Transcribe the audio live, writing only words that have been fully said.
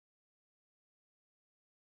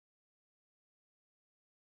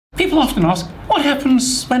People often ask, what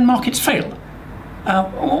happens when markets fail?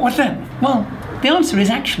 What then? Well, the answer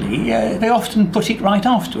is actually, they often put it right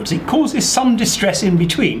afterwards. It causes some distress in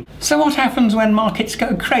between. So what happens when markets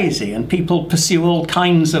go crazy and people pursue all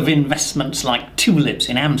kinds of investments like tulips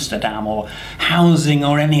in Amsterdam or housing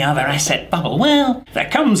or any other asset bubble? Well,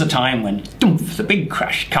 there comes a time when the big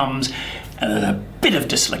crash comes, a bit of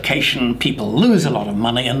dislocation, people lose a lot of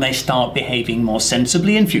money and they start behaving more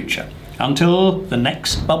sensibly in future, until the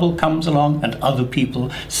next bubble comes along and other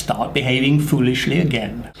people start behaving foolishly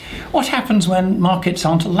again. What happens when markets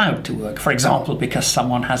aren't allowed to work? For example, because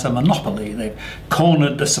someone has a monopoly, they've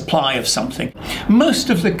cornered the supply of something.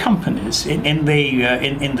 Most of the companies in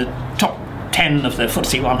the top 10 of the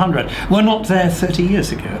FTSE 100 were not there 30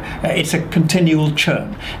 years ago. It's a continual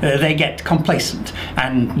churn. They get complacent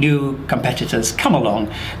and new competitors come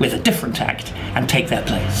along with a different act and take their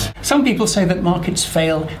place. Some people say that markets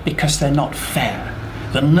fail because they're not fair.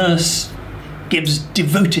 The nurse gives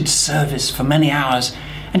devoted service for many hours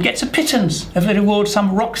and gets a pittance of the reward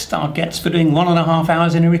some rock star gets for doing 1.5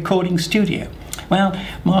 hours in a recording studio. Well,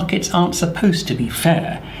 markets aren't supposed to be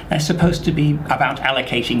fair. They're supposed to be about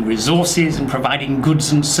allocating resources and providing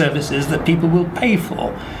goods and services that people will pay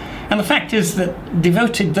for. And the fact is that,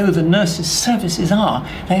 devoted though the nurses' services are,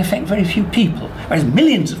 they affect very few people, whereas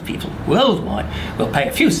millions of people worldwide will pay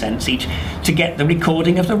a few cents each to get the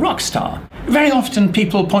recording of the rock star. Very often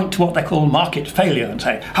people point to what they call market failure and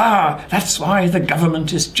say, that's why the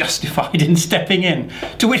government is justified in stepping in.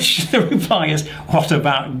 To which the reply is, what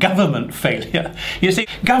about government failure? You see,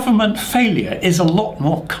 government failure is a lot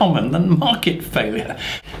more common than market failure.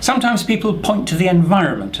 Sometimes people point to the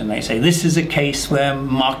environment and they say, this is a case where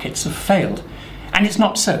markets have failed. And it's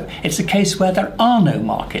not so. It's a case where there are no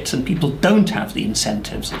markets and people don't have the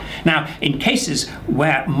incentives. Now, in cases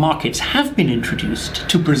where markets have been introduced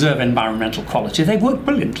to preserve environmental quality, they work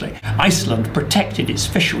brilliantly. Iceland protected its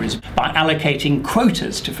fisheries by allocating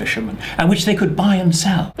quotas to fishermen, which they could buy and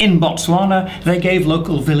sell. In Botswana, they gave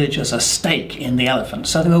local villagers a stake in the elephant,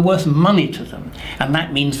 so they were worth money to them. And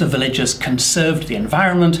that means the villagers conserved the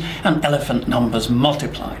environment and elephant numbers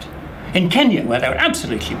multiplied. In Kenya, where they were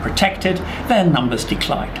absolutely protected, their numbers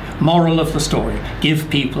declined. Moral of the story, give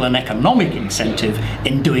people an economic incentive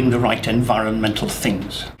in doing the right environmental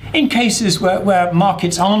things. In cases where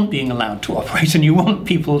markets aren't being allowed to operate and you want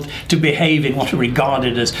people to behave in what are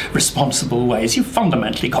regarded as responsible ways, you've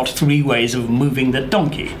fundamentally got 3 ways of moving the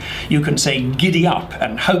donkey. You can say giddy up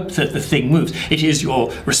and hope that the thing moves. It is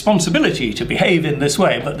your responsibility to behave in this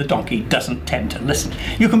way, but the donkey doesn't tend to listen.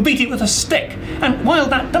 You can beat it with a stick, and while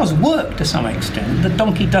that does work to some extent, the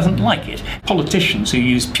donkey doesn't like it. Politicians who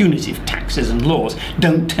use punitive taxes and laws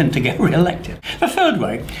don't tend to get re-elected. The third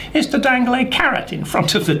way is to dangle a carrot in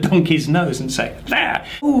front of the donkey's nose and say, there,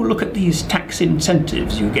 oh, look at these tax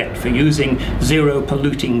incentives you get for using zero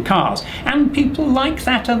polluting cars. And people like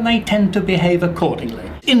that and they tend to behave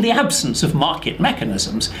accordingly. In the absence of market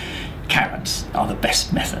mechanisms, carrots are the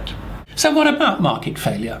best method. So what about market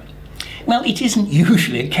failure? Well, it isn't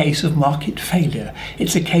usually a case of market failure.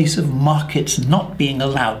 It's a case of markets not being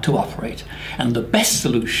allowed to operate. And the best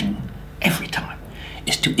solution, every time,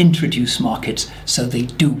 is to introduce markets so they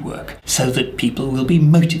do work, so that people will be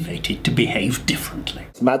motivated to behave differently.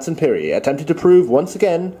 Madsen Pirie attempted to prove once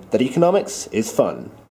again that economics is fun.